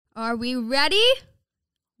Are we ready?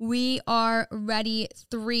 We are ready.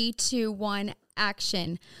 3, 2, 1,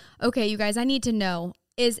 action. Okay, you guys, I need to know,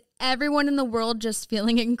 is everyone in the world just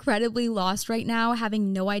feeling incredibly lost right now,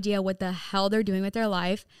 having no idea what the hell they're doing with their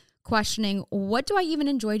life, questioning, what do I even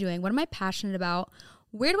enjoy doing? What am I passionate about?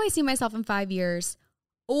 Where do I see myself in 5 years?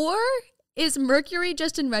 Or is Mercury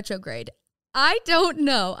just in retrograde? I don't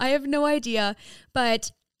know. I have no idea.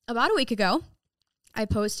 But about a week ago, I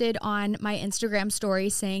posted on my Instagram story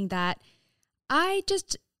saying that I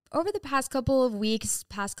just, over the past couple of weeks,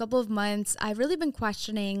 past couple of months, I've really been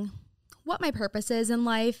questioning what my purpose is in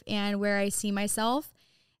life and where I see myself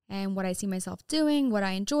and what I see myself doing, what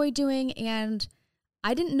I enjoy doing. And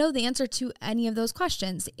I didn't know the answer to any of those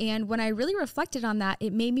questions. And when I really reflected on that,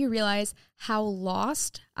 it made me realize how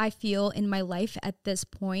lost I feel in my life at this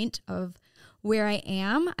point of where I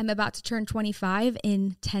am. I'm about to turn 25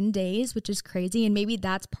 in 10 days, which is crazy. And maybe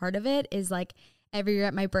that's part of it, is like every year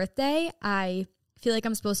at my birthday, I feel like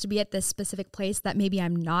I'm supposed to be at this specific place that maybe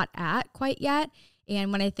I'm not at quite yet.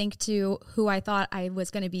 And when I think to who I thought I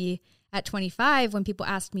was going to be at 25, when people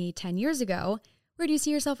asked me 10 years ago, where do you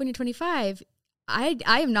see yourself when you're 25? I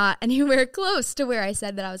am not anywhere close to where I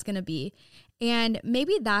said that I was going to be. And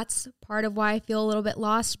maybe that's part of why I feel a little bit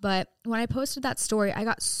lost. But when I posted that story, I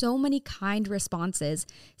got so many kind responses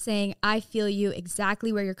saying, I feel you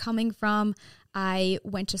exactly where you're coming from. I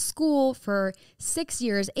went to school for 6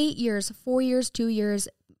 years, 8 years, 4 years, 2 years,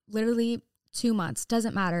 literally 2 months,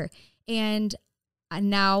 doesn't matter. And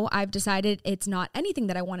now I've decided it's not anything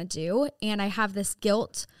that I want to do. And I have this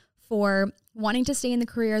guilt for wanting to stay in the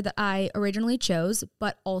career that I originally chose,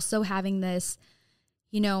 but also having this,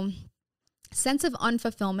 sense of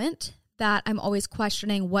unfulfillment that I'm always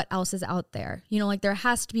questioning what else is out there. Like there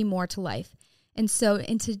has to be more to life. And so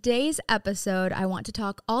in today's episode, I want to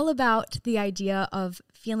talk all about the idea of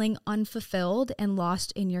feeling unfulfilled and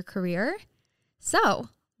lost in your career. So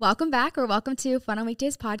welcome back, or welcome to Fun on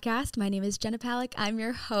Weekdays podcast. My name is Jenna Palick. I'm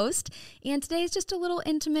your host. And today is just a little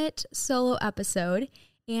intimate solo episode.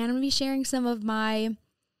 And I'm going to be sharing some of my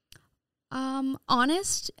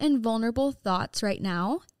honest and vulnerable thoughts right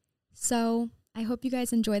now. So I hope you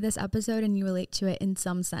guys enjoy this episode and you relate to it in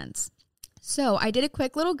some sense. So I did a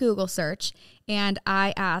quick little Google search and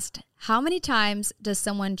I asked, how many times does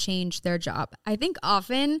someone change their job? I think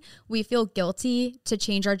often we feel guilty to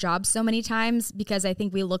change our jobs so many times because I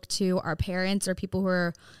think we look to our parents or people who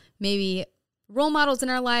are maybe role models in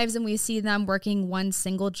our lives and we see them working one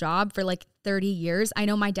single job for like 30 years. I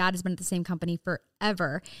know my dad has been at the same company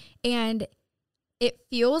forever, and it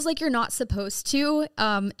feels like you're not supposed to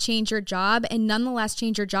change your job and nonetheless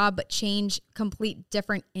change your job, but change complete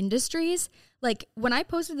different industries. Like when I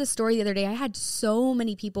posted this story the other day, I had so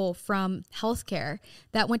many people from healthcare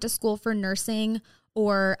that went to school for nursing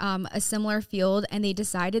or a similar field, and they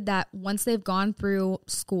decided that once they've gone through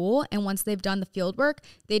school and once they've done the field work,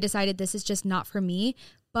 they decided this is just not for me.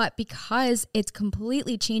 But because it's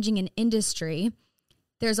completely changing an industry,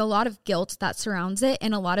 there's a lot of guilt that surrounds it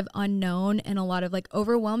and a lot of unknown and a lot of like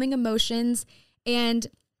overwhelming emotions. And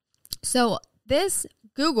so this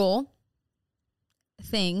Google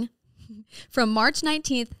thing from March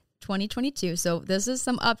 19th, 2022, so this is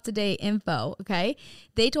some up-to-date info, okay?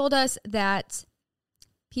 They told us that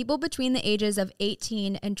people between the ages of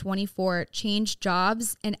 18 and 24 change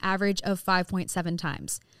jobs an average of 5.7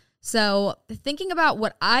 times. So thinking about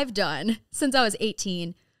what I've done since I was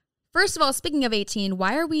 18, first of all, speaking of 18,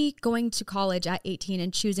 why are we going to college at 18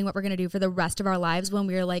 and choosing what we're going to do for the rest of our lives when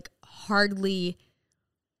we're like hardly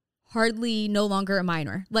no longer a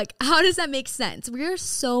minor? Like, how does that make sense? We're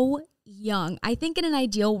so young. I think in an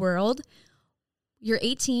ideal world, you're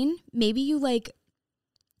 18, maybe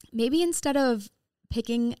instead of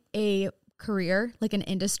picking a career, like an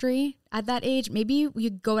industry at that age, maybe you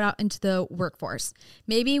go out into the workforce.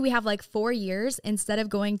 Maybe we have like 4 years instead of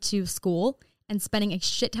going to school and spending a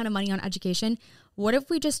shit ton of money on education. What if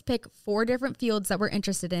we just pick 4 different fields that we're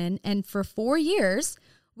interested in, and for 4 years,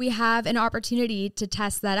 we have an opportunity to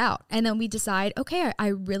test that out. And then we decide, okay, I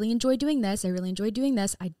really enjoy doing this. I really enjoy doing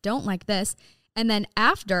this. I don't like this. And then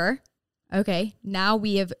after, okay, now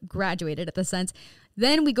we have graduated at the sense,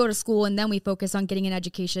 then we go to school and then we focus on getting an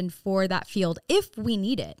education for that field if we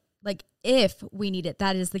need it. Like if we need it,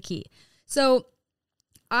 that is the key. So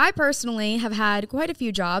I personally have had quite a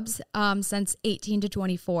few jobs since 18 to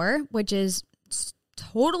 24, which is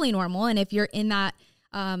totally normal. And if you're in that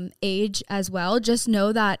age as well, just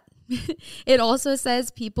know that it also says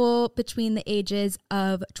people between the ages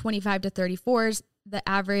of 25 to 34, the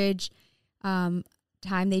average time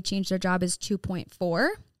they change their job is 2.4.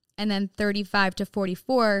 And then 35 to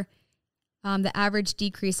 44, the average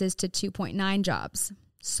decreases to 2.9 jobs.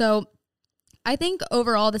 So I think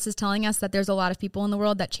overall, this is telling us that there's a lot of people in the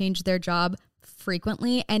world that change their job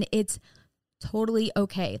frequently, and it's totally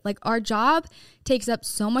okay. Like, our job takes up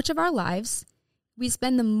so much of our lives. We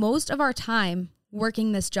spend the most of our time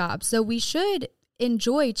working this job. So we should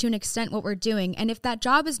enjoy to an extent what we're doing. And if that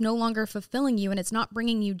job is no longer fulfilling you and it's not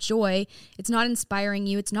bringing you joy, it's not inspiring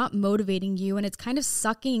you, it's not motivating you, and it's kind of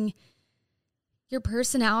sucking your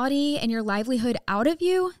personality and your livelihood out of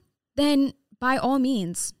you, then by all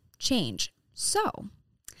means, change. So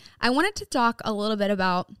I wanted to talk a little bit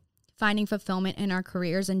about finding fulfillment in our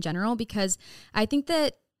careers in general, because I think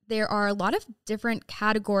that there are a lot of different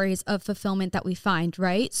categories of fulfillment that we find,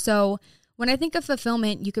 right? So when I think of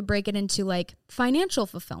fulfillment, you could break it into like financial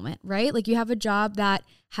fulfillment, right? Like, you have a job that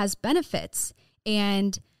has benefits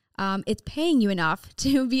and it's paying you enough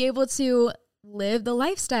to be able to live the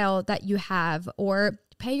lifestyle that you have, or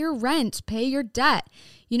pay your rent, pay your debt,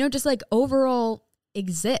 just like overall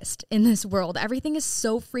exist in this world. Everything is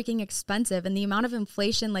so freaking expensive, and the amount of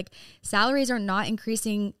inflation, like, salaries are not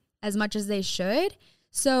increasing as much as they should.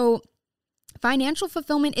 So financial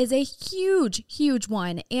fulfillment is a huge, huge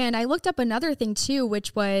one. And I looked up another thing too,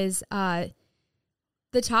 which was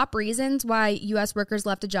the top reasons why U.S. workers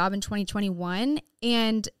left a job in 2021,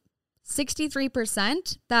 and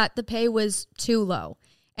 63% that the pay was too low.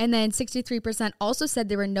 And then 63% also said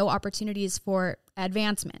there were no opportunities for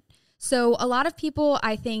advancement. So a lot of people,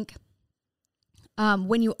 I think,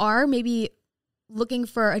 when you are maybe looking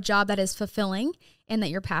for a job that is fulfilling and that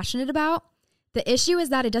you're passionate about, the issue is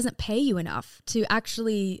that it doesn't pay you enough to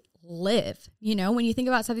actually live. When you think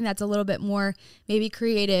about something that's a little bit more maybe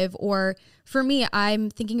creative, or for me, I'm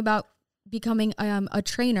thinking about becoming a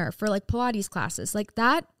trainer for like Pilates classes. Like,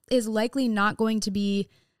 that is likely not going to be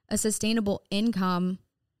a sustainable income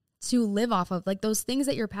to live off of. Like, those things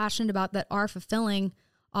that you're passionate about that are fulfilling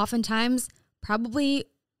oftentimes probably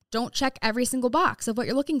don't check every single box of what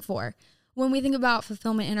you're looking for. When we think about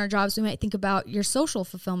fulfillment in our jobs, we might think about your social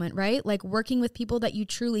fulfillment, right? Like, working with people that you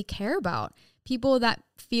truly care about, people that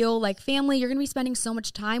feel like family. You're going to be spending so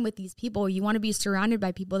much time with these people. You want to be surrounded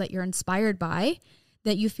by people that you're inspired by,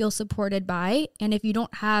 that you feel supported by. And if you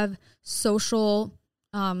don't have social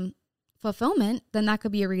fulfillment, then that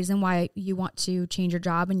could be a reason why you want to change your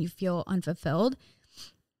job and you feel unfulfilled.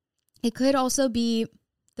 It could also be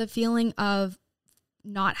the feeling of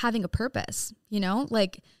not having a purpose,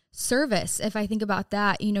 like service. If I think about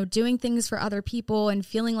that, doing things for other people and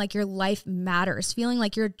feeling like your life matters, feeling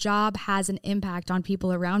like your job has an impact on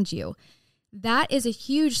people around you. That is a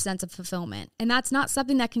huge sense of fulfillment. And that's not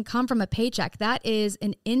something that can come from a paycheck. That is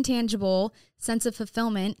an intangible sense of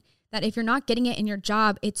fulfillment that if you're not getting it in your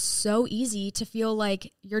job, it's so easy to feel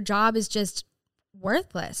like your job is just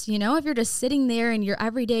worthless. If you're just sitting there and you're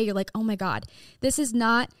every day, you're like, oh my God, this is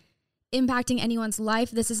not impacting anyone's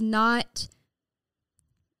life. This is not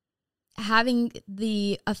having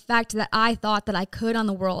the effect that I thought that I could on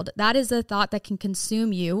the world. That is a thought that can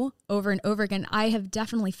consume you over and over again. I have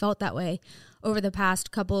definitely felt that way over the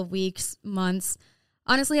past couple of weeks, months.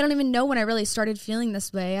 Honestly, I don't even know when I really started feeling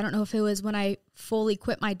this way. I don't know if it was when I fully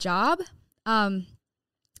quit my job.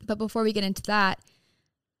 But before we get into that,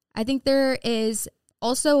 I think there is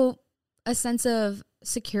also a sense of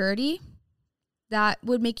security that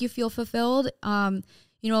would make you feel fulfilled. A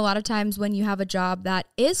lot of times when you have a job that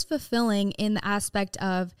is fulfilling in the aspect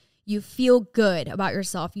of you feel good about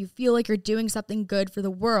yourself, you feel like you're doing something good for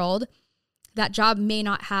the world, that job may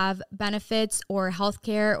not have benefits or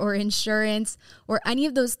healthcare or insurance or any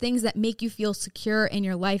of those things that make you feel secure in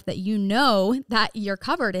your life, that that you're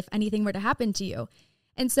covered if anything were to happen to you.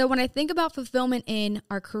 And so when I think about fulfillment in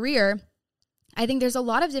our career, I think there's a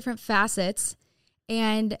lot of different facets,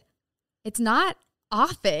 and it's not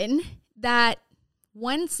often that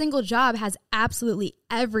one single job has absolutely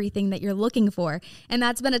everything that you're looking for. And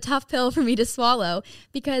that's been a tough pill for me to swallow,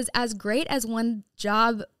 because as great as one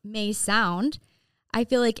job may sound, I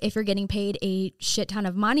feel like if you're getting paid a shit ton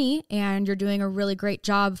of money and you're doing a really great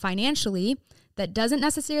job financially, that doesn't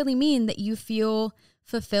necessarily mean that you feel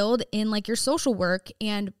fulfilled in like your social work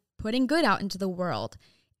and putting good out into the world,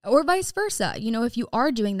 or vice versa. If you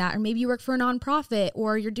are doing that, or maybe you work for a nonprofit,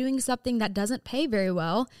 or you're doing something that doesn't pay very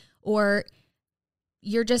well, or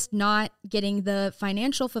you're just not getting the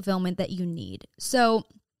financial fulfillment that you need. So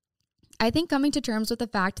I think coming to terms with the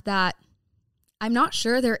fact that I'm not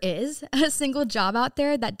sure there is a single job out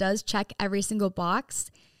there that does check every single box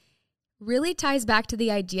really ties back to the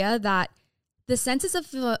idea that the senses of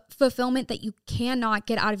fulfillment that you cannot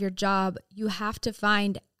get out of your job, you have to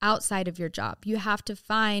find outside of your job. You have to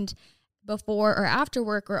find before or after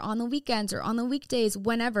work or on the weekends or on the weekdays,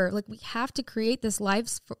 whenever. Like, we have to create this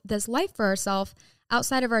life for ourselves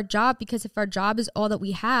outside of our job, because if our job is all that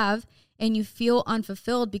we have and you feel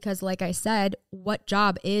unfulfilled, because like I said, what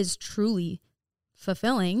job is truly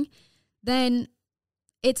fulfilling, then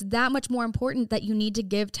it's that much more important that you need to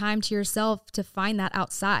give time to yourself to find that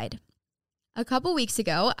outside. A couple weeks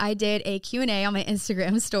ago, I did a Q&A on my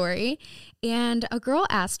Instagram story, and a girl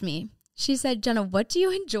asked me, she said, Jenna, what do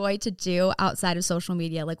you enjoy to do outside of social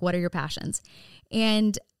media? Like, what are your passions?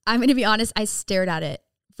 And I'm going to be honest, I stared at it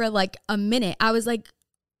for like a minute. I was like,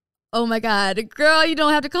 oh my God, girl, you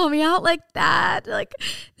don't have to call me out like that. Like,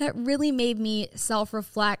 that really made me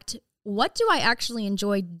self-reflect. What do I actually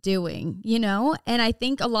enjoy doing, you know? And I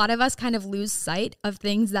think a lot of us kind of lose sight of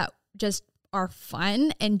things that just are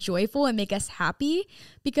fun and joyful and make us happy,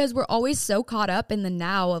 because we're always so caught up in the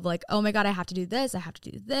now of like, oh my God, I have to do this, I have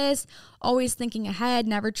to do this, always thinking ahead,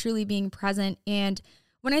 never truly being present. And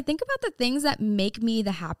when I think about the things that make me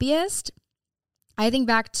the happiest, I think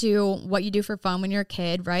back to what you do for fun when you're a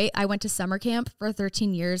kid, right? I went to summer camp for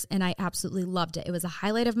 13 years and I absolutely loved it. It was a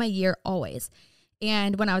highlight of my year always.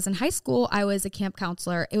 And when I was in high school, I was a camp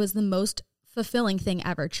counselor. It was the most fulfilling thing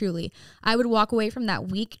ever, truly. I would walk away from that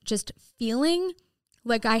week just feeling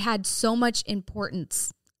like I had so much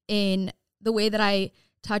importance in the way that I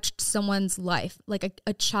touched someone's life, like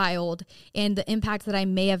a child, and the impact that I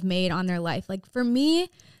may have made on their life. Like, for me,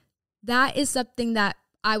 that is something that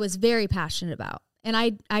I was very passionate about. And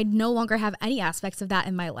I no longer have any aspects of that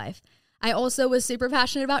in my life. I also was super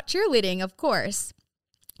passionate about cheerleading, of course.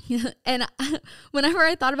 And whenever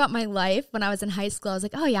I thought about my life when I was in high school, I was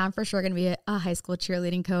like, oh yeah, I'm for sure going to be a high school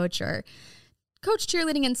cheerleading coach or coach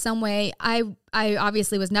cheerleading in some way. I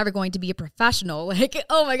obviously was never going to be a professional. Like,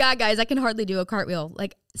 oh my God, guys, I can hardly do a cartwheel.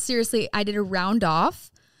 Like, seriously, I did a round off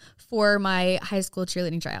for my high school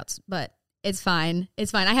cheerleading tryouts, but it's fine.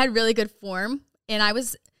 It's fine. I had really good form, and I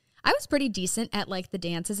was pretty decent at like the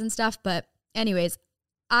dances and stuff. But anyways,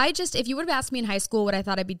 if you would have asked me in high school what I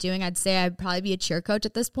thought I'd be doing, I'd say I'd probably be a cheer coach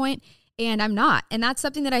at this point, and I'm not. And that's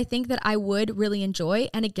something that I think that I would really enjoy.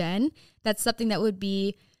 And again, that's something that would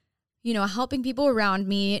be, you know, helping people around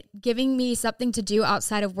me, giving me something to do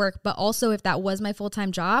outside of work. But also, if that was my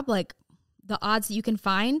full-time job, like, the odds that you can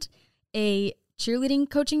find a cheerleading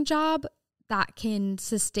coaching job that can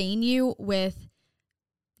sustain you with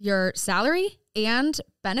your salary and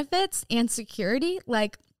benefits and security,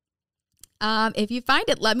 like, if you find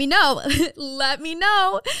it, let me know. Let me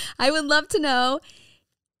know. I would love to know.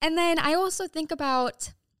 And then I also think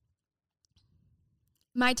about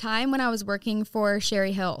my time when I was working for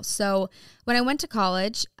Sherry Hill. So when I went to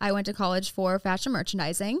college for fashion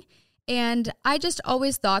merchandising, and I just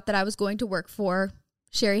always thought that I was going to work for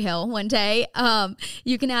Sherry Hill one day.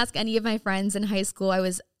 You can ask any of my friends in high school. I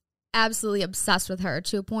was absolutely obsessed with her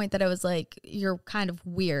to a point that I was like, you're kind of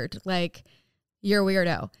weird. Like, you're a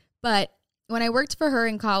weirdo. But when I worked for her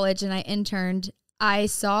in college and I interned, I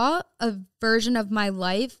saw a version of my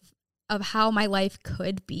life, of how my life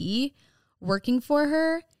could be working for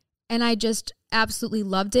her. And I just absolutely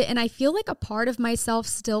loved it. And I feel like a part of myself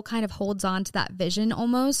still kind of holds on to that vision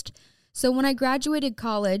almost. So when I graduated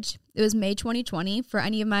college, it was May 2020. For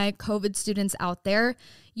any of my COVID students out there,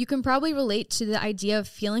 you can probably relate to the idea of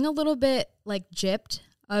feeling a little bit like gypped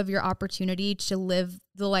of your opportunity to live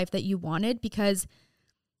the life that you wanted, because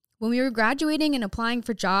when we were graduating and applying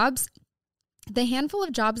for jobs, the handful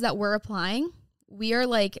of jobs that we're applying, we are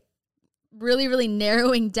like really, really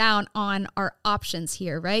narrowing down on our options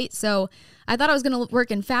here, right? So I thought I was going to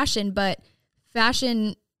work in fashion, but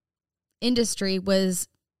fashion industry was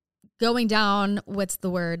going down,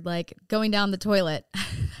 going down the toilet.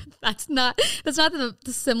 That's not the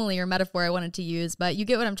simile or metaphor I wanted to use, but you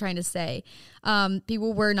get what I'm trying to say.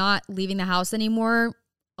 People were not leaving the house anymore.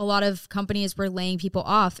 A lot of companies were laying people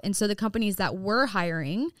off. And so the companies that were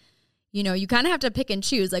hiring, you know, you kind of have to pick and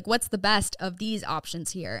choose, like, what's the best of these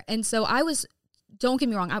options here? And so don't get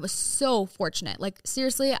me wrong, I was so fortunate. Like,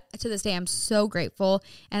 seriously, to this day, I'm so grateful,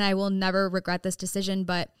 and I will never regret this decision.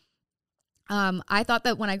 But I thought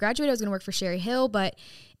that when I graduated, I was going to work for Sherry Hill, but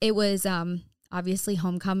it was obviously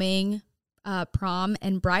homecoming, prom,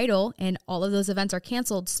 and bridal, and all of those events are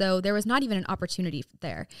canceled. So there was not even an opportunity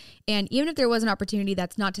there. And even if there was an opportunity,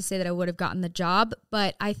 that's not to say that I would have gotten the job.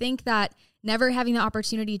 But I think that never having the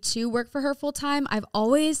opportunity to work for her full time, I've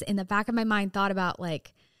always in the back of my mind thought about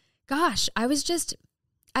like, gosh, I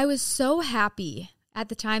was so happy at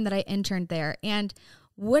the time that I interned there. And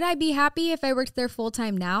would I be happy if I worked there full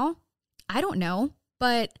time now? I don't know,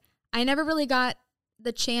 but I never really got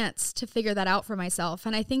the chance to figure that out for myself.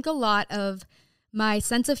 And I think a lot of my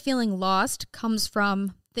sense of feeling lost comes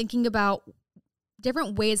from thinking about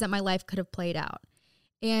different ways that my life could have played out.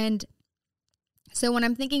 And so when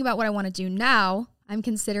I'm thinking about what I want to do now, I'm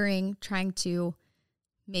considering trying to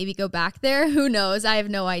maybe go back there. Who knows? I have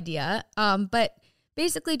no idea. But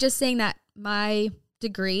basically just saying that my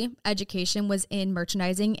degree, education, was in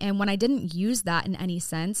merchandising. And when I didn't use that in any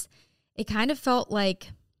sense, it kind of felt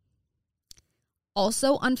like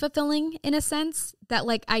also unfulfilling in a sense that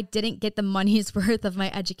like I didn't get the money's worth of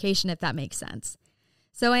my education, if that makes sense.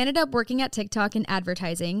 So I ended up working at TikTok in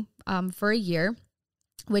advertising for a year,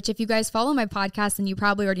 which if you guys follow my podcast, then you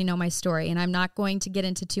probably already know my story. And I'm not going to get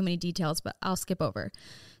into too many details, but I'll skip over.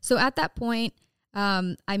 So at that point,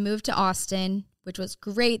 I moved to Austin, which was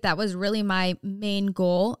great. That was really my main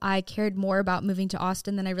goal. I cared more about moving to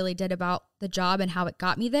Austin than I really did about the job and how it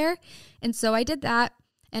got me there. And so I did that.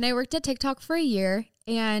 And I worked at TikTok for a year.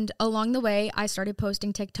 And along the way, I started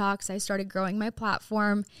posting TikToks. I started growing my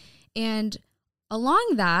platform. And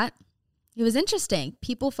along that, it was interesting.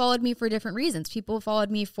 People followed me for different reasons. People followed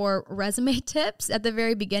me for resume tips at the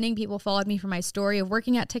very beginning. People followed me for my story of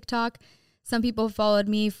working at TikTok. Some people followed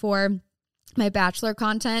me for my Bachelor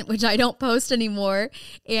content, which I don't post anymore.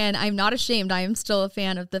 And I'm not ashamed. I am still a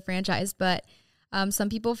fan of the franchise. But some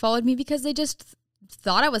people followed me because they just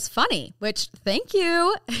thought I was funny, which thank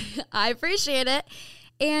you. I appreciate it.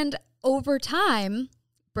 And over time,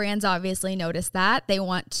 brands obviously notice that. They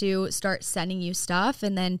want to start sending you stuff.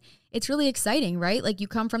 And then it's really exciting, right? Like you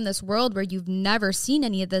come from this world where you've never seen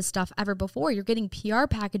any of this stuff ever before. You're getting PR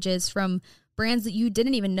packages from brands that you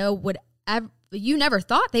didn't even know would ever, you never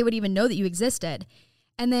thought they would even know that you existed.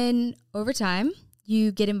 And then over time,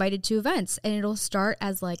 you get invited to events and it'll start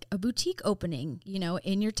as like a boutique opening, you know,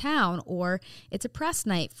 in your town, or it's a press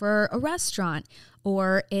night for a restaurant,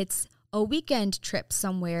 or it's a weekend trip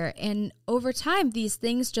somewhere. And over time, these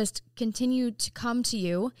things just continue to come to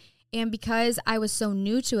you. And because I was so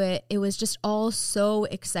new to it, it was just all so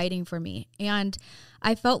exciting for me. And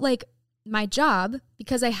I felt like my job,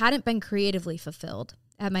 because I hadn't been creatively fulfilled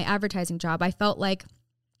at my advertising job, I felt like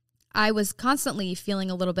I was constantly feeling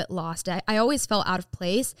a little bit lost. I always felt out of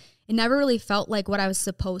place. It never really felt like what I was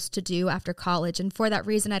supposed to do after college. And for that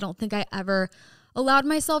reason, I don't think I ever allowed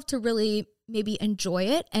myself to really maybe enjoy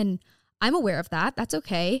it. And I'm aware of that. That's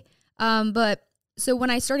okay. But so when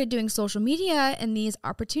I started doing social media and these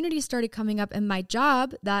opportunities started coming up, and my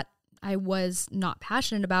job that I was not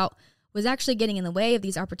passionate about was actually getting in the way of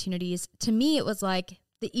these opportunities, to me, it was like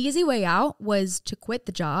the easy way out was to quit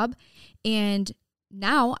the job. And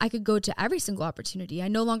now I could go to every single opportunity. I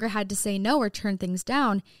no longer had to say no or turn things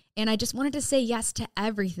down. And I just wanted to say yes to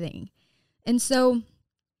everything. And so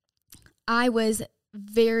I was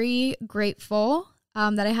very grateful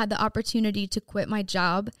that I had the opportunity to quit my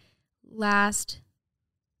job last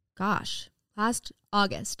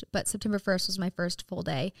August. But September 1st was my first full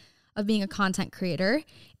day of being a content creator.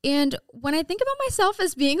 And when I think about myself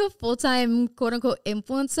as being a full-time quote unquote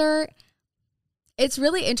influencer, it's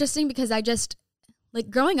really interesting because I just, like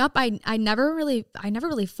growing up, I never really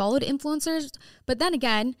followed influencers. But then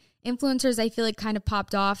again, influencers I feel like kind of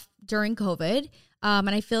popped off during COVID. And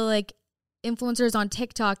I feel like influencers on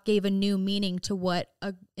TikTok gave a new meaning to what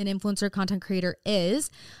an influencer content creator is.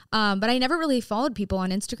 But I never really followed people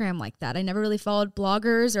on Instagram like that. I never really followed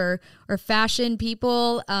bloggers or fashion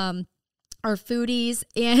people or foodies.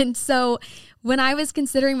 And so when I was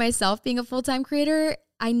considering myself being a full-time creator,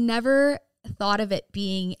 I never thought of it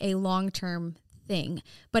being a long-term thing.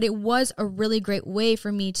 But it was a really great way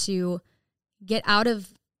for me to get out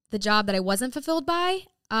of the job that I wasn't fulfilled by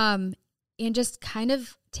and just kind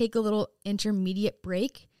of take a little intermediate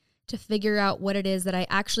break to figure out what it is that I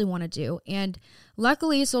actually want to do. And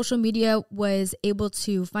luckily, social media was able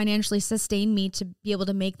to financially sustain me to be able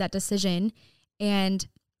to make that decision. And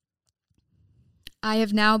I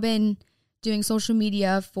have now been doing social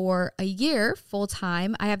media for a year full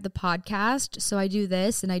time. I have the podcast, so I do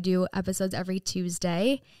this and I do episodes every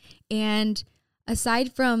Tuesday. And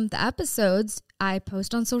aside from the episodes, I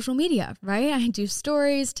post on social media, right? I do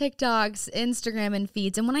stories, TikToks, Instagram, and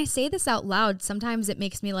feeds. And when I say this out loud, sometimes it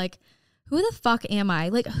makes me like, who the fuck am I?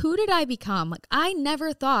 Like, who did I become? Like, I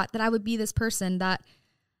never thought that I would be this person that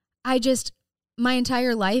my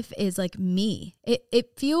entire life is like me.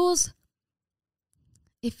 It feels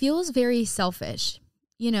very selfish,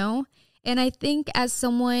 you know? And I think as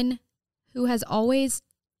someone who has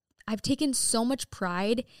I've taken so much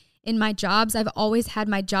pride in my jobs. I've always had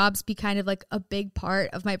my jobs be kind of like a big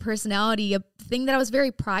part of my personality, a thing that I was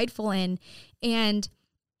very prideful in. And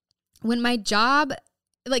when my job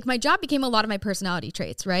became a lot of my personality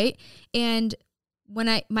traits, right? And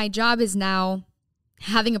when my job is now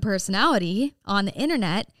having a personality on the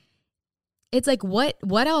internet, it's like, what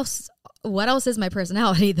else is my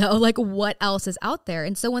personality though? Like, what else is out there?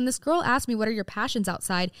 And so when this girl asked me, what are your passions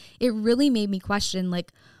outside? It really made me question,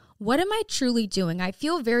 like, what am I truly doing? I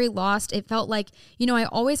feel very lost. It felt like, I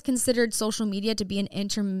always considered social media to be an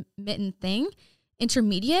intermittent thing.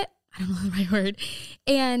 Intermediate? I don't know the right word.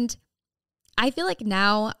 And I feel like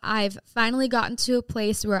now I've finally gotten to a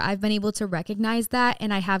place where I've been able to recognize that,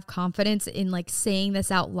 and I have confidence in like saying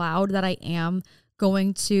this out loud, that I am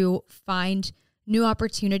going to find new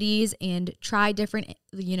opportunities and try different,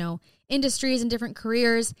 industries and different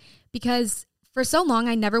careers, because for so long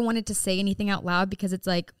I never wanted to say anything out loud, because it's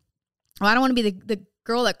like, I don't want to be the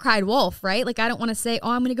girl that cried wolf, right? Like, I don't want to say,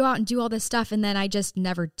 I'm going to go out and do all this stuff, and then I just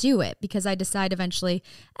never do it, because I decide eventually,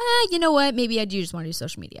 you know what, maybe I do just want to do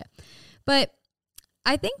social media. But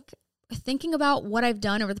I think thinking about what I've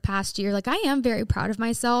done over the past year, like, I am very proud of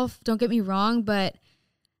myself, don't get me wrong, but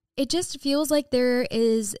it just feels like there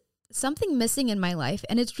is something missing in my life,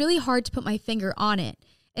 and it's really hard to put my finger on it.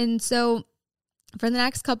 And so for the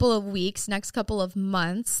next couple of weeks, next couple of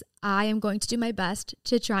months, I am going to do my best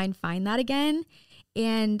to try and find that again,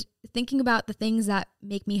 and thinking about the things that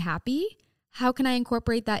make me happy. How can I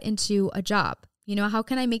incorporate that into a job? How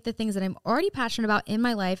can I make the things that I'm already passionate about in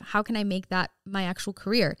my life, how can I make that my actual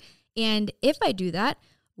career? And if I do that,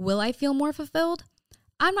 will I feel more fulfilled?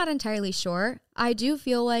 I'm not entirely sure. I do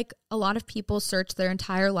feel like a lot of people search their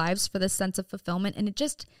entire lives for this sense of fulfillment, and it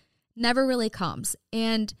just never really comes.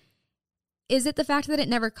 And is it the fact that it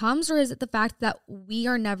never comes, or is it the fact that we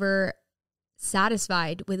are never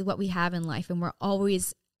satisfied with what we have in life, and we're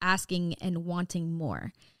always asking and wanting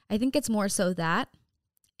more? I think it's more so that.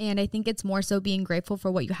 And I think it's more so being grateful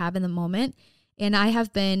for what you have in the moment. And I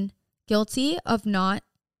have been guilty of not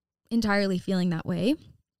entirely feeling that way.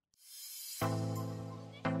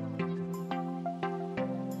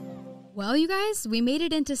 Well, you guys, we made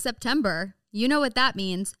it into September. You know what that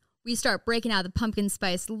means. We start breaking out the pumpkin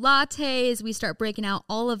spice lattes. We start breaking out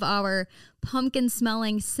all of our pumpkin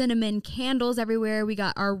smelling cinnamon candles everywhere. We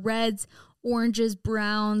got our reds, oranges,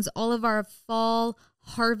 browns, all of our fall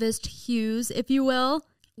harvest hues, if you will.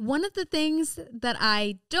 One of the things that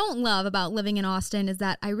I don't love about living in Austin is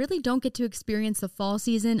that I really don't get to experience the fall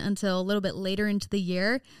season until a little bit later into the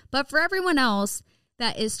year. But for everyone else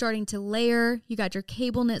that is starting to layer, you got your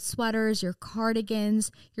cable knit sweaters, your cardigans,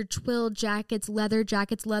 your twill jackets, leather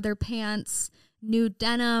pants, new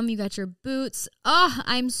denim, you got your boots. Oh,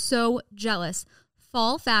 I'm so jealous.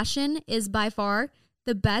 Fall fashion is by far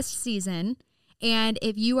the best season. And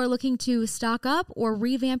if you are looking to stock up or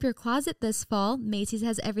revamp your closet this fall, Macy's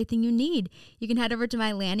has everything you need. You can head over to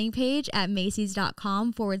my landing page at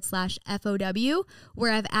macys.com/FOW,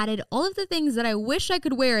 where I've added all of the things that I wish I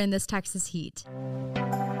could wear in this Texas heat.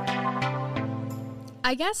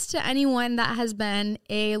 I guess to anyone that has been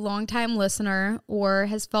a longtime listener or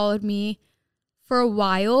has followed me for a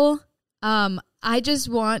while, I just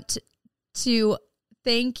want to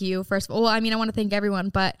thank you, first of all. Well, I want to thank everyone,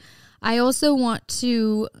 but I also want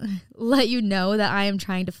to let you know that I am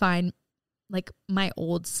trying to find like my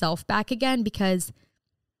old self back again, because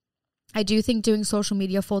I do think doing social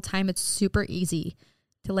media full time, it's super easy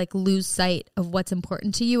to like lose sight of what's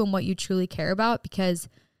important to you and what you truly care about, because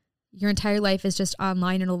your entire life is just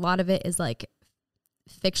online, and a lot of it is like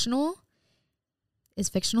fictional. Is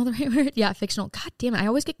fictional the right word? Yeah, fictional. God damn it. I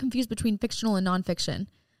always get confused between fictional and nonfiction.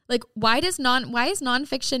 Like, why is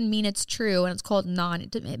nonfiction mean it's true and it's called non?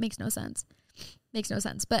 It makes no sense. Makes no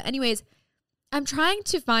sense. But anyways, I'm trying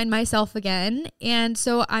to find myself again. And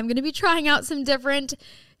so I'm going to be trying out some different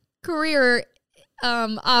career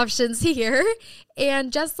options here.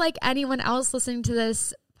 And just like anyone else listening to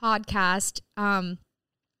this podcast, I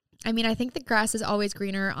think the grass is always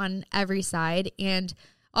greener on every side. And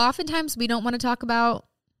oftentimes we don't want to talk about,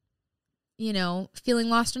 feeling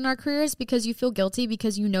lost in our careers because you feel guilty,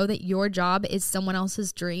 because you know that your job is someone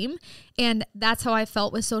else's dream. And that's how I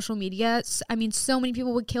felt with social media. So many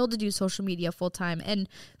people would kill to do social media full time. And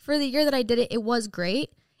for the year that I did it, it was great.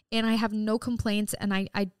 And I have no complaints. And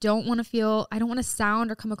I don't want to sound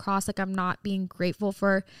or come across like I'm not being grateful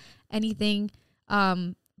for anything.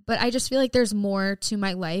 But I just feel like there's more to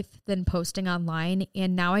my life than posting online.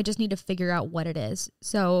 And now I just need to figure out what it is.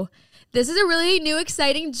 So this is a really new,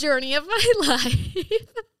 exciting journey of my life.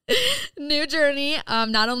 New journey.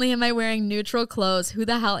 Not only am I wearing neutral clothes, who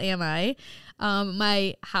the hell am I?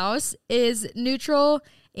 My house is neutral.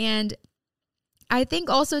 And I think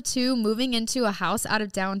also too, moving into a house out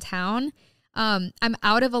of downtown, I'm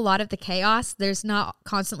out of a lot of the chaos. There's not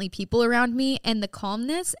constantly people around me, and the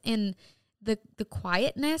calmness and the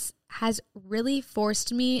quietness has really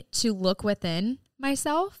forced me to look within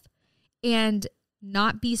myself and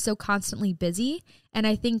not be so constantly busy. And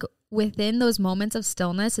I think within those moments of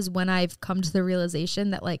stillness is when I've come to the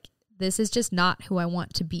realization that like, this is just not who I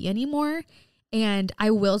want to be anymore. And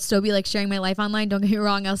I will still be like sharing my life online. Don't get me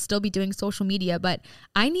wrong. I'll still be doing social media, but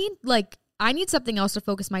I need something else to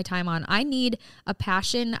focus my time on. I need a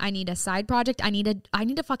passion. I need a side project. I need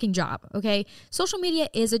a fucking job. Okay. Social media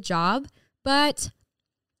is a job, but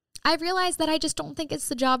I realized that I just don't think it's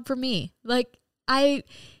the job for me. Like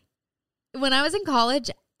when I was in college,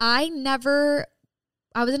 I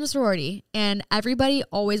was in a sorority and everybody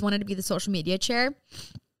always wanted to be the social media chair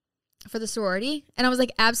for the sorority. And I was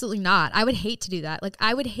like, absolutely not. I would hate to do that. Like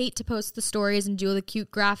I would hate to post the stories and do the cute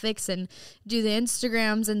graphics and do the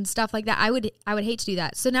Instagrams and stuff like that. I would hate to do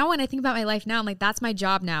that. So now when I think about my life now, I'm like, that's my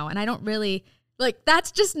job now. And I don't really like,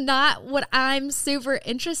 that's just not what I'm super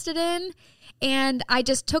interested in. And I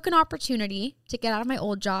just took an opportunity to get out of my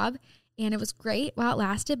old job and it was great while it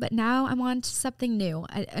lasted. But now I'm on to something new,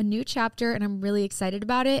 a new chapter, and I'm really excited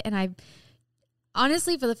about it. And I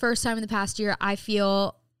honestly, for the first time in the past year, I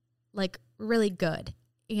feel like really good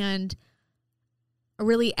and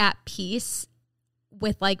really at peace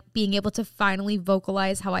with like being able to finally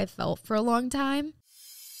vocalize how I felt for a long time.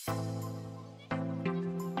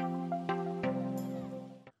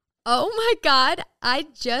 Oh my God. I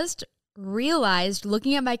just realized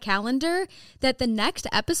looking at my calendar that the next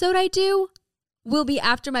episode I do will be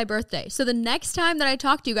after my birthday. So the next time that I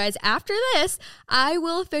talk to you guys after this, I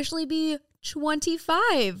will officially be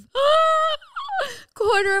 25.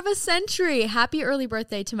 Quarter of a century. Happy early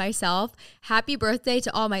birthday to myself. Happy birthday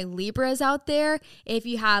to all my Libras out there. If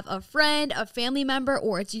you have a friend, a family member,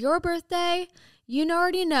 or it's your birthday, you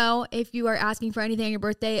already know. If you are asking for anything on your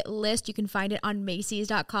birthday list, you can find it on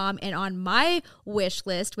Macy's.com and on my wish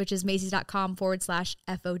list, which is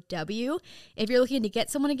Macy's.com/FOW. If you're looking to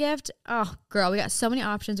get someone a gift, oh girl, we got so many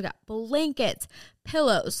options. We got blankets,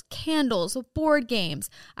 pillows, candles, board games.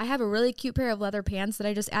 I have a really cute pair of leather pants that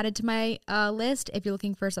I just added to my list. If you're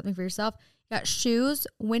looking for something for yourself, you got shoes,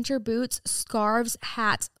 winter boots, scarves,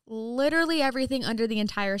 hats, literally everything under the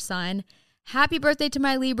entire sun. Happy birthday to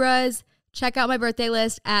my Libras. Check out my birthday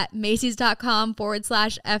list at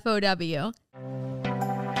Macy's.com/FOW.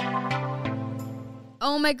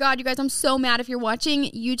 Oh my God, you guys, I'm so mad if you're watching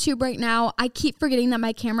YouTube right now. I keep forgetting that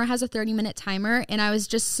my camera has a 30-minute timer, and I was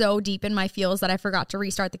just so deep in my feels that I forgot to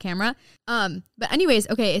restart the camera. But anyways,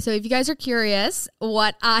 okay, so if you guys are curious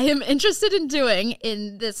what I am interested in doing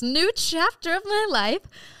in this new chapter of my life,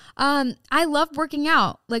 I love working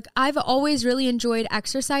out. Like I've always really enjoyed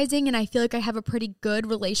exercising, and I feel like I have a pretty good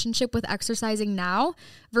relationship with exercising now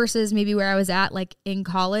versus maybe where I was at like in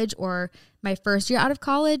college or my first year out of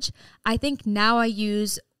college. I think now I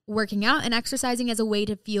use working out and exercising as a way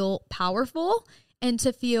to feel powerful and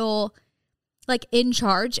to feel like in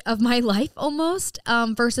charge of my life almost,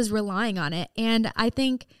 versus relying on it. And I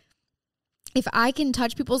think if I can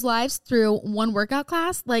touch people's lives through one workout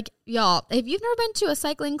class, like y'all, if you've never been to a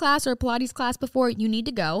cycling class or a Pilates class before, you need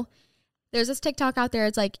to go. There's this TikTok out there.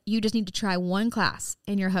 It's like, you just need to try one class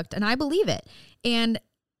and you're hooked. And I believe it. And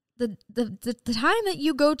the time that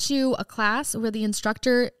you go to a class where the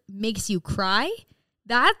instructor makes you cry,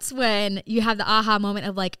 that's when you have the aha moment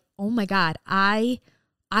of like, oh my God, I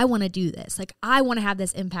want to do this. Like I want to have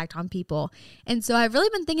this impact on people. And so I've really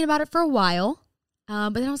been thinking about it for a while.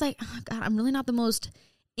 But then I was like, oh God, I'm really not the most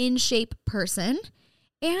in shape person.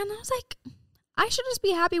 And I was like, I should just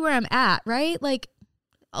be happy where I'm at, right? Like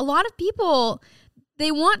a lot of people,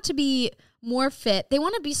 they want to be more fit. They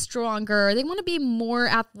want to be stronger. They want to be more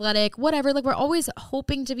athletic, whatever. Like we're always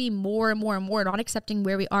hoping to be more and more and more, not accepting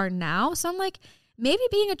where we are now. So I'm like, maybe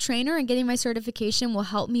being a trainer and getting my certification will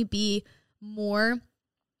help me be more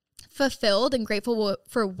fulfilled and grateful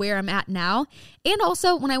for where I'm at now. And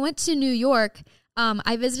also when I went to New York,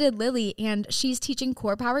 I visited Lily, and she's teaching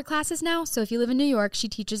core power classes now. So if you live in New York, she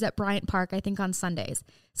teaches at Bryant Park, I think on Sundays,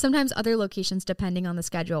 sometimes other locations depending on the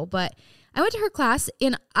schedule. But I went to her class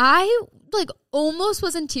and I like almost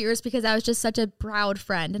was in tears because I was just such a proud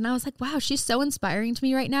friend. And I was like, wow, she's so inspiring to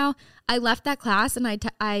me right now. I left that class and I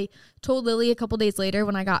told Lily a couple days later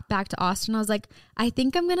when I got back to Austin, I was like, I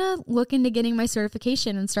think I'm going to look into getting my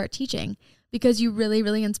certification and start teaching because you really,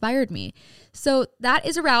 really inspired me. So that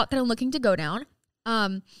is a route that I'm looking to go down.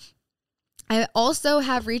 I also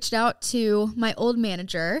have reached out to my old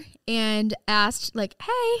manager and asked like,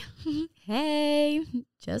 hey,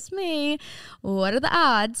 just me. What are the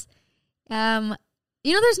odds?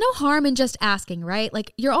 There's no harm in just asking, right?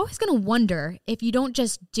 Like you're always going to wonder if you don't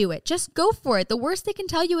just do it. Just go for it. The worst they can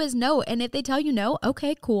tell you is no. And if they tell you no,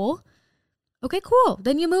 okay, cool. Okay, cool.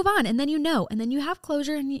 Then you move on and then and then you have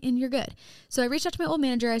closure and you're good. So I reached out to my old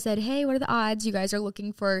manager. I said, hey, what are the odds? You guys are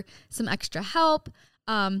looking for some extra help.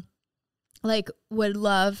 Would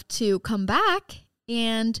love to come back.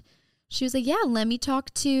 And she was like, yeah, let me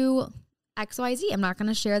talk to XYZ. I'm not going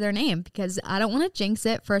to share their name because I don't want to jinx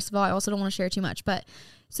it. First of all, I also don't want to share too much. But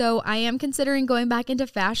so I am considering going back into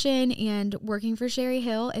fashion and working for Sherry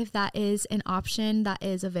Hill if that is an option that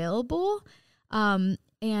is available.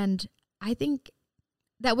 And I think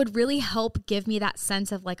that would really help give me that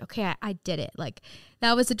sense of like, okay, I did it. Like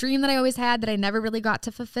that was a dream that I always had that I never really got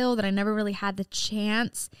to fulfill, that I never really had the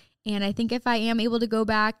chance. And I think if I am able to go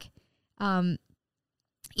back,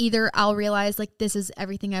 either I'll realize like this is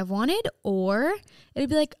everything I've wanted, or it'd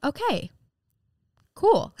be like, okay,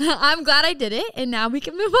 cool. I'm glad I did it. And now we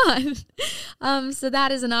can move on. So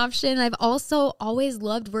that is an option. I've also always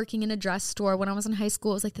loved working in a dress store. When I was in high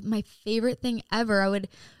school, it was like my favorite thing ever. I would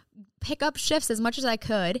pick up shifts as much as I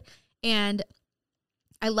could. And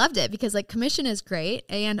I loved it because like commission is great.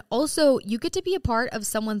 And also you get to be a part of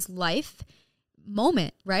someone's life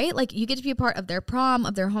moment, right? Like you get to be a part of their prom,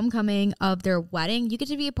 of their homecoming, of their wedding. You get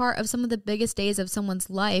to be a part of some of the biggest days of someone's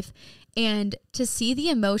life. And to see the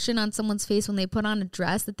emotion on someone's face when they put on a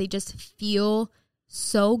dress that they just feel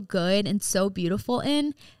so good and so beautiful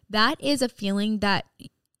in, that is a feeling that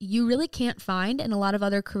you really can't find in a lot of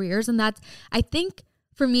other careers. And that's, I think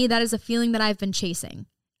for me, that is a feeling that I've been chasing.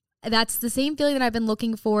 That's the same feeling that I've been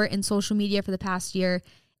looking for in social media for the past year,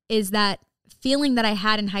 is that feeling that I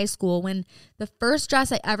had in high school when the first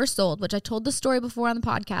dress I ever sold, which I told the story before on the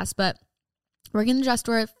podcast, but working in the dress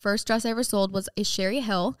store, first dress I ever sold was a Sherry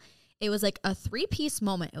Hill. It was like a 3-piece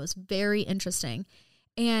moment. It was very interesting.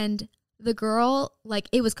 And the girl, like,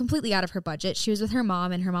 it was completely out of her budget. She was with her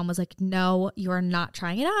mom, and her mom was like, no, you are not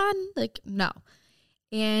trying it on. Like, no.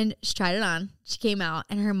 And she tried it on. She came out,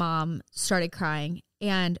 and her mom started crying,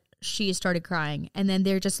 and she started crying. And then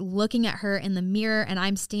they're just looking at her in the mirror, and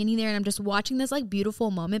I'm standing there, and I'm just watching this, like,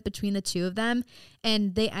 beautiful moment between the two of them.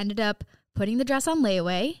 And they ended up putting the dress on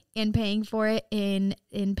layaway and paying for it in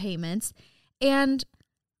payments. And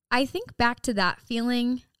I think back to that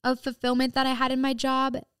feeling of fulfillment that I had in my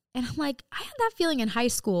job, and I'm like, I had that feeling in high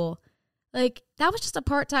school. Like, that was just a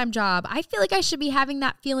part-time job. I feel like I should be having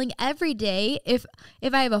that feeling every day if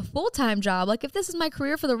I have a full-time job. Like, if this is my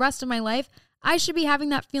career for the rest of my life, I should be having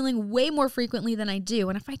that feeling way more frequently than I do.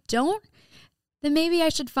 And if I don't, then maybe I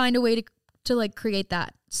should find a way to like create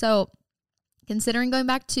that. So considering going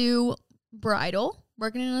back to bridal,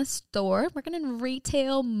 working in a store, working in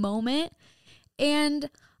retail moment.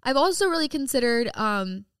 And I've also really considered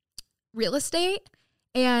real estate.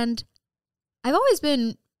 And I've always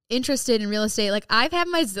been interested in real estate. Like, I've had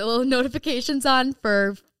my Zillow notifications on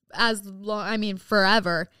for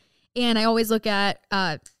forever. And I always look at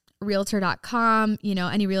realtor.com,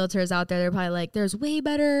 any realtors out there, they're probably like, there's way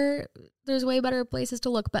better places to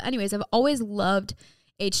look. But anyways, I've always loved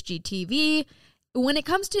HGTV. When it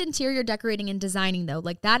comes to interior decorating and designing, though,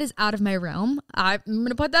 like, that is out of my realm. I'm going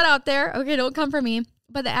to put that out there. Okay, don't come for me.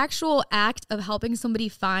 But the actual act of helping somebody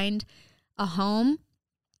find a home,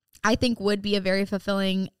 I think would be a very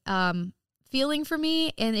fulfilling feeling for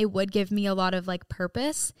me, and it would give me a lot of like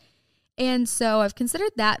purpose. And so I've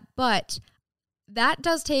considered that, but that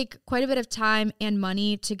does take quite a bit of time and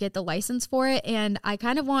money to get the license for it. And I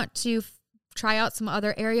kind of want to try out some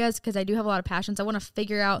other areas because I do have a lot of passions. I want to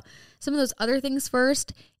figure out some of those other things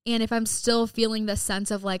first. And if I'm still feeling the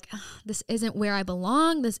sense of like, this isn't where I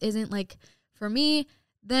belong, this isn't like for me,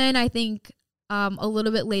 then I think a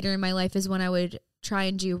little bit later in my life is when I would try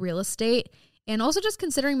and do real estate. And also just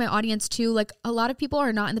considering my audience too, like, a lot of people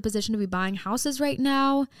are not in the position to be buying houses right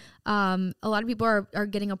now. A lot of people are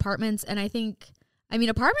getting apartments. And I think,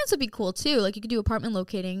 apartments would be cool too. Like, you could do apartment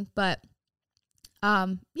locating, but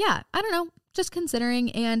yeah, I don't know, just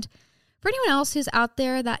considering. And for anyone else who's out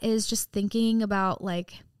there that is just thinking about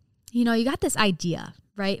like, you got this idea,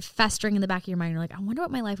 right, festering in the back of your mind. You're like, I wonder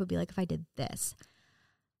what my life would be like if I did this.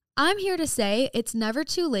 I'm here to say it's never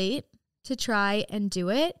too late to try and do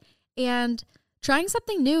it. And trying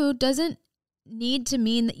something new doesn't need to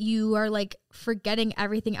mean that you are like forgetting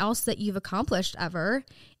everything else that you've accomplished ever.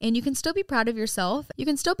 And you can still be proud of yourself. You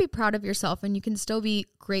can still be proud of yourself, and you can still be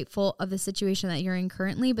grateful of the situation that you're in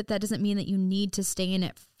currently, but that doesn't mean that you need to stay in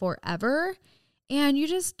it forever. And you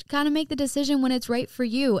just kind of make the decision when it's right for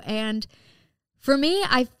you. And for me,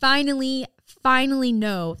 I finally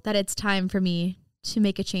know that it's time for me to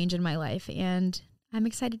make a change in my life. And I'm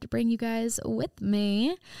excited to bring you guys with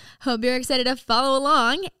me. Hope you're excited to follow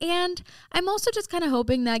along. And I'm also just kind of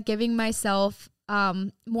hoping that giving myself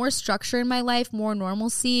more structure in my life, more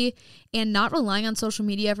normalcy, and not relying on social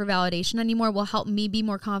media for validation anymore will help me be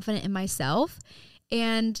more confident in myself.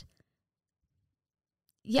 And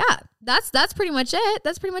yeah, that's pretty much it.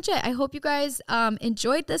 That's pretty much it. I hope you guys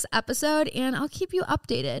enjoyed this episode, and I'll keep you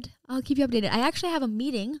updated. I actually have a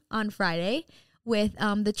meeting on Friday with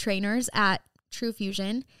the trainers at True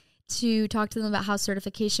Fusion to talk to them about how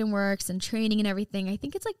certification works and training and everything. I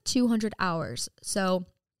think it's like 200 hours. So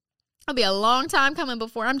it'll be a long time coming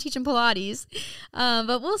before I'm teaching Pilates.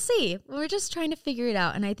 But we'll see. We're just trying to figure it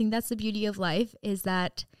out. And I think that's the beauty of life, is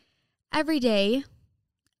that every day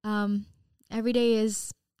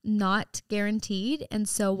is not guaranteed. And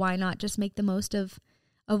so why not just make the most of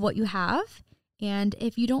what you have? And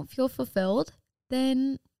if you don't feel fulfilled,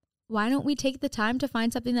 then why don't we take the time to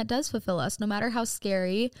find something that does fulfill us, no matter how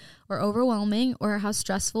scary or overwhelming or how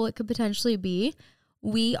stressful it could potentially be?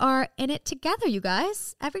 We are in it together, you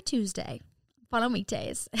guys, every Tuesday. Fun on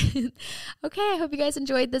weekdays. Okay, I hope you guys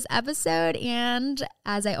enjoyed this episode. And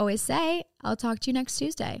as I always say, I'll talk to you next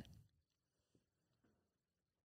Tuesday.